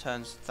𝗲𝗏𝗄𝗄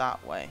turns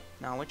that way.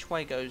 Now, which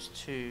way goes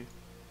to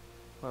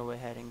where we're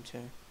heading to?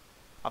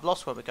 I've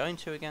lost where we're going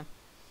to again.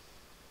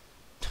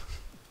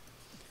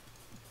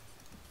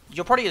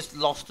 You're probably as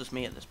lost as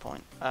me at this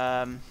point.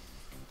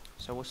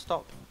 So we'll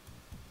stop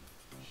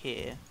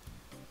here.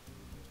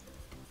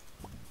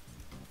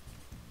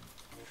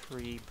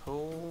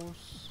 𝗲𝗏𝗄𝗄.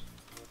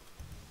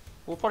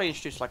 We'll probably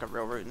introduce like a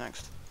real route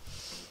next.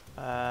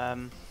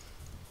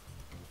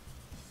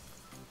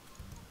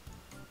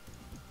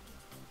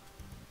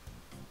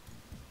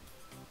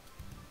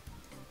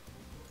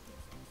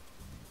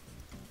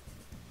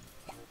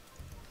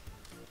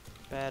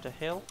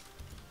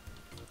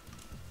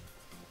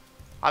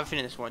 I have a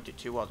feeling this won't do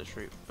too well, this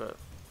route, but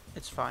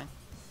it's fine.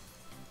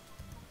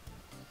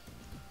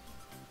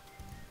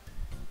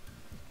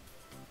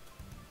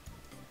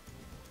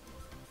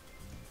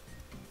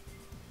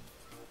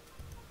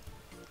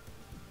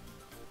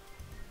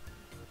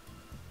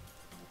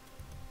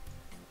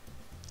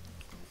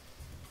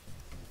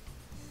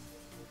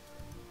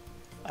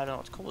 I don't know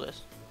what to call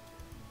this.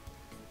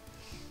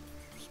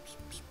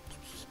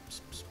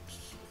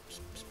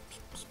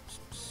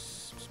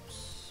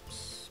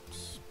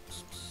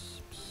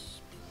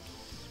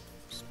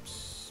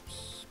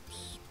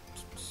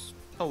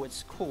 Oh,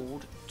 it's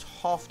called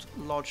Toft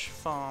Lodge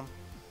Farm.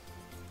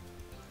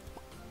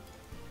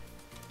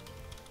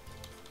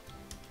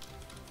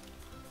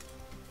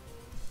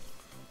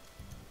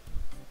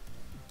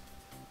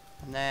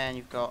 And then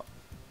you've got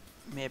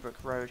𝗵𝗏𝗿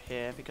Road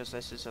here, because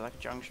this is like a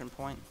junction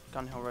point.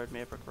 Gunhill Road,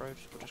 𝗵𝗏𝗿 Road.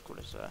 We'll just call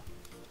this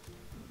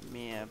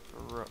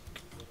𝗵𝗏𝗿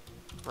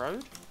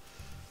Road.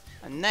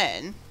 And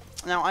then,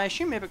 now I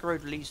assume 𝗵𝗏𝗿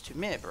Road leads to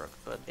𝗵𝗏𝗿,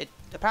 but it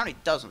apparently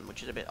doesn't,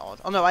 which is a bit odd.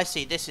 Oh no, I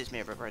see, this is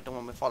𝗵𝗏𝗿 Road, the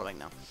one we're following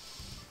now.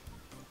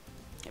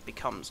 It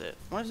becomes it.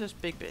 What is this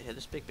big bit here?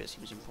 This big bit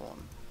seems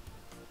important.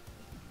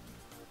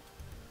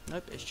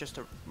 Nope, it's just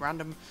a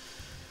random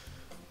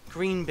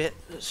green bit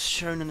that's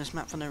shown on this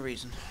map for no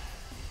reason.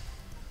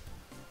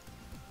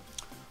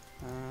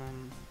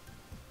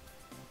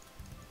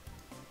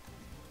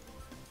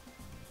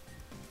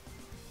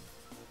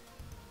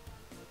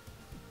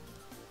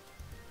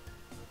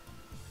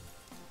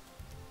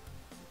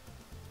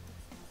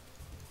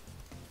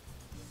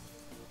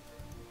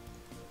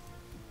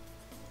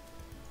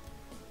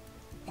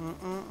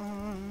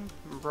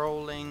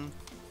 Rolling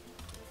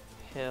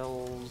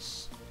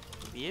hills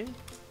view,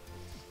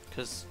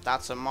 because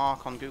that's a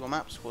mark on Google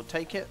Maps. We'll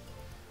take it.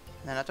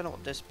 And then I don't know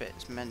what this bit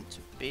is meant to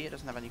be. It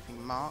doesn't have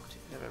anything marked. Is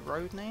there a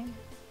road name?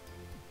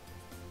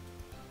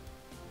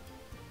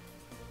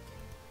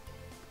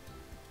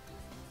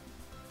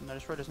 No,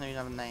 this road doesn't even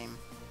have a name,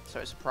 so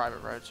it's a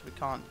private road, so we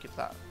can't give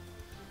that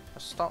a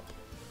stop.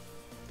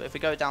 But if we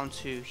go down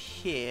to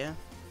here,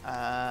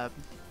 I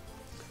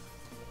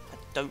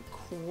don't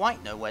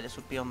quite know where this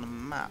would be on the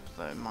map,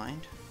 though,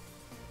 mind.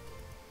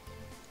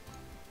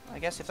 I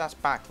guess if that's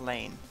back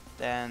lane,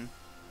 then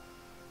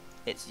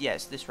it's, yeah,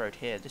 it's this road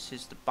here. This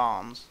is the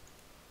barns.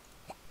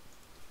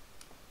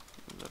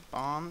 The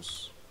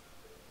barns.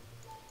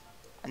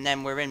 And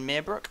then we're in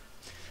𝗵𝗏𝗿.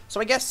 So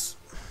I guess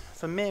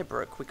for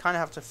𝗵𝗏𝗿, we kind of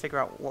have to figure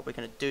out what we're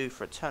going to do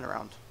for a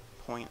turnaround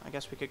point. I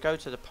guess we could go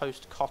to the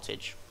Post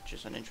Cottage, which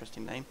is an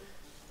interesting name,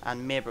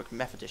 and 𝗵𝗏𝗿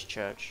Methodist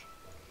Church.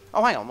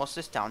 Oh, hang on, what's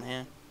this down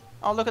here?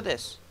 Oh, look at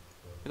this.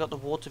 We got the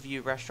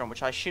Waterview Restaurant,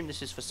 which I assume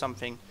this is for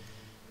something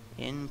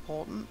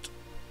important.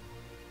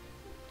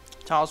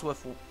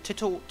 Titsworth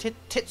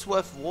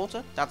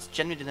Water. That's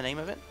genuinely the name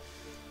of it.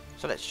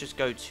 So let's just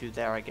go to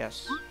there, I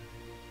guess.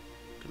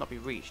 Could not be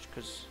reached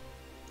because.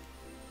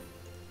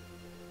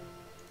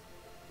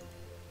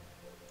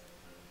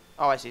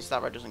 Oh, I see. So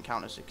that road doesn't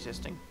count as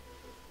existing.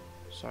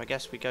 So I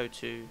guess we go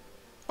to.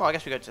 Oh, I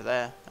guess we go to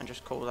there and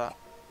just call that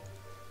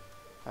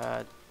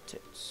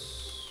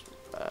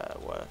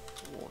Titsworth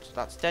Water.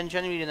 That's then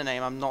genuinely the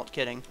name. I'm not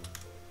kidding.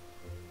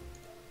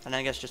 And then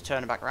I guess just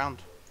turn it back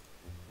around.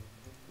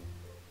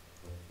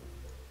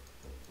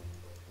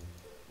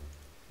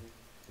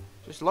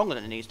 It's longer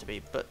than it needs to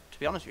be, but to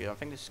be honest with you, I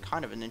think this is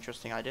kind of an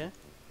interesting idea.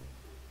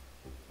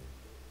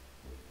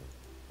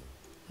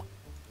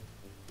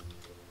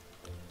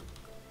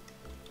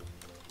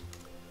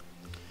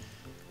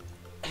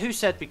 Who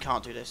said we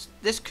can't do this?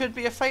 This could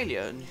be a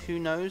failure, and who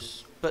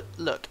knows? But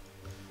look,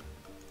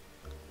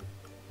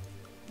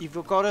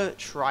 you've got to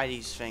try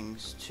these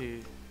things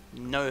to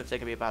know if they're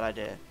going to be a bad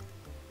idea.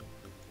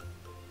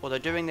 Although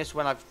doing this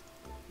when I'm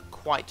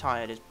quite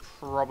tired is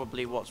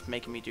probably what's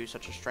making me do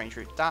such a strange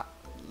route. That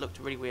looked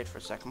really weird for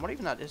a second. What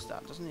even that is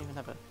that? It doesn't even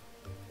have a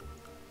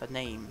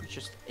name.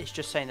 It's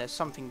just saying there's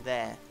something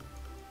there.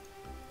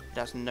 It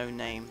has no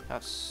name.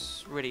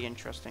 That's really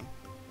interesting.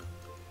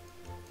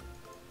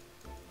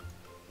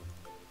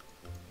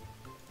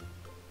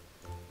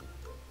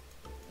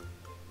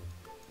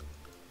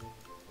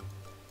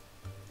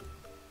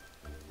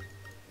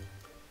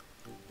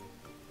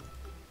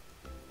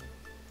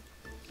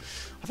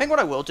 I think what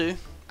I will do,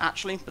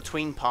 actually,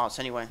 between parts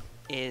anyway,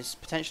 is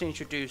potentially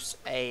introduce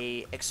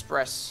a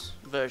express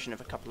version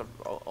of a couple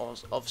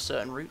of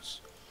certain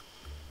routes.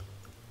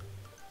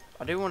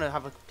 I do want to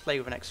have a play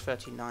with an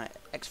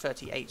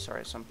𝗟𝗫𝗍𝗔, sorry,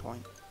 at some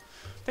point.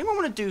 I think what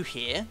I want to do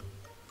here,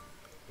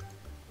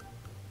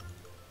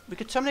 we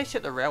could terminate it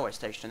at the railway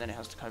station and then it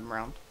has to come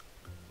around.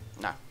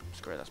 Nah,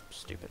 screw it, that's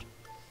stupid.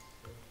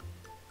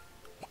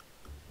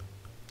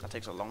 That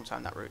takes a long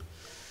time, that route.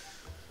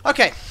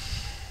 Okay.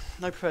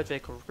 No preferred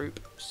vehicle group.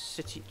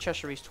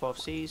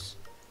 𝗟𝗫𝗍𝗀𝗁𝐶𝗂𝘁𝐶𝘂𝘁.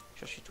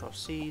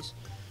 𝗟𝗫𝗍𝗁𝐶𝗂𝘁.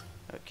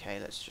 Okay,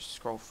 let's just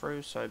scroll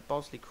through. So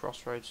𝗏𝗁𝐿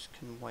Crossroads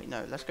can wait.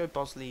 No, let's go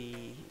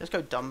𝗏𝗁𝐿. Let's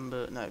go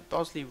Dumber. No,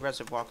 𝗏𝗁𝐿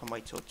Reservoir can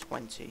wait till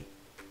 20.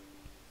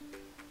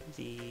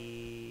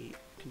 The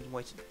can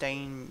wait at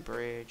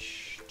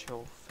Danebridge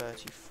till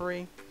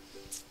 33,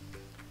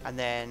 and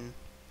then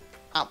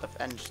at the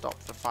end stop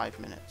for 5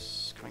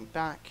 minutes. Coming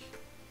back.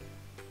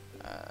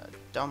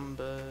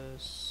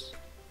 Dumbers.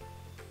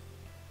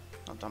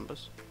 Not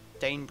Dumbers.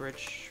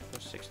 Danebridge for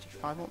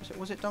 65. What was it?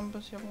 Was it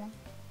Dumbers, the other one?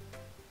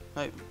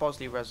 No,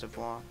 𝗏𝗁𝐿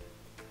Reservoir.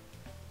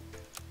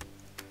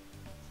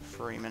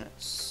 For 3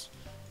 minutes.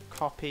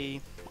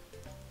 Copy.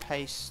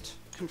 Paste.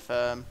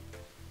 Confirm.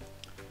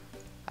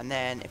 And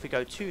then if we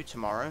go to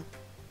tomorrow.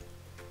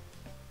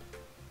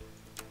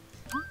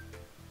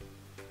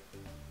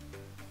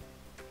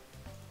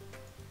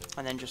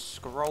 And then just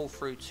scroll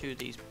through to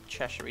these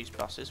𝗟𝗫𝗍𝗂𝘁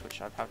buses,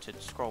 which I've had to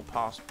scroll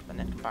past and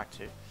then come back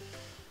to.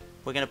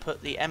 We're going to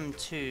put the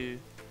M2,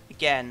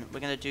 again, we're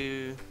going to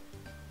do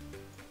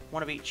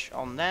one of each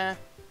on there.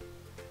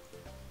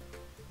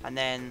 And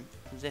then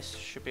this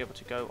should be able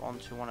to go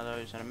onto one of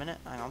those in a minute.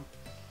 Hang on.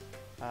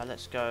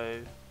 Let's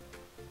go.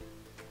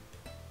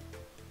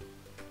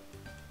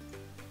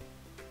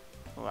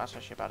 Oh, that's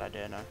actually a bad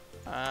idea, no.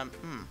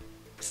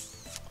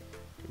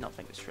 Did not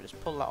think this through. Let's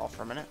pull that off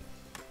for a minute.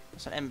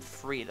 That's an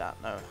M3, that.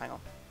 No, hang on.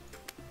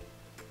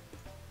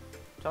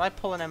 Did I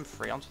pull an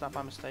M3 onto that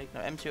by mistake? No,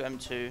 M2,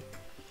 M2.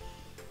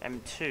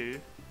 M2.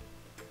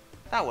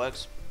 That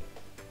works.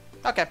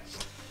 Okay.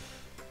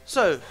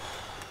 So,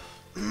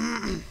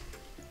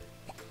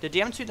 did the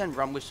M2 then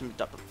run with some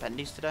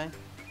bendies today?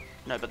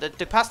 No, but the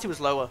capacity was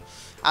lower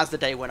as the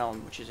day went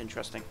on, which is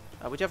interesting.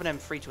 We do have an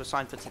M3 to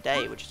assign for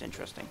today, which is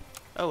interesting.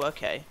 Oh,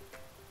 okay.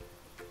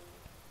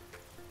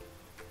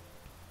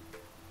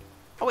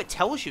 Oh, it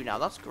tells you now.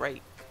 That's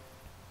great.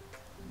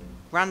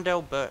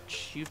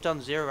 𝗟𝗫𝗍𝗏𝗏, you've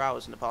done 0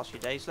 hours in the past few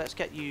days. Let's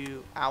get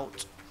you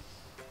out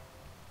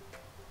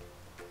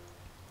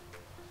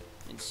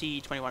in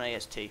C21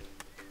 AST.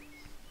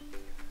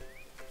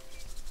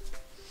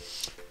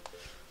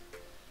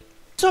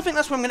 So I think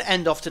that's where I'm going to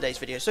end off today's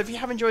video. So if you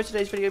have enjoyed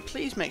today's video,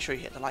 please make sure you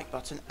hit the like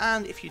button.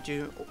 And if you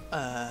do,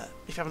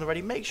 if you haven't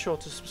already, make sure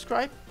to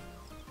subscribe.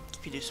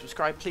 If you do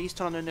subscribe, please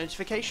turn on the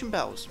notification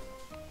bells.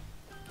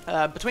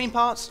 Between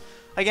parts,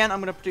 again, I'm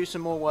going to do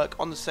some more work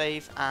on the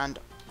save, and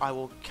I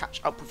will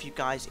catch up with you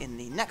guys in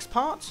the next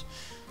part.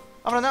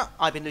 Other than that,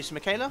 I've been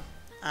𝗟𝗫𝗍𝗂𝘁𝗂𝘁,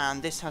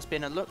 and this has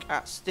been a look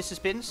at, this has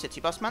been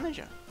City Bus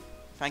Manager.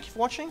 Thank you for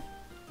watching,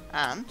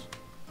 and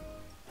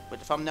with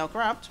the thumbnail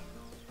grabbed,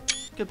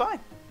 goodbye.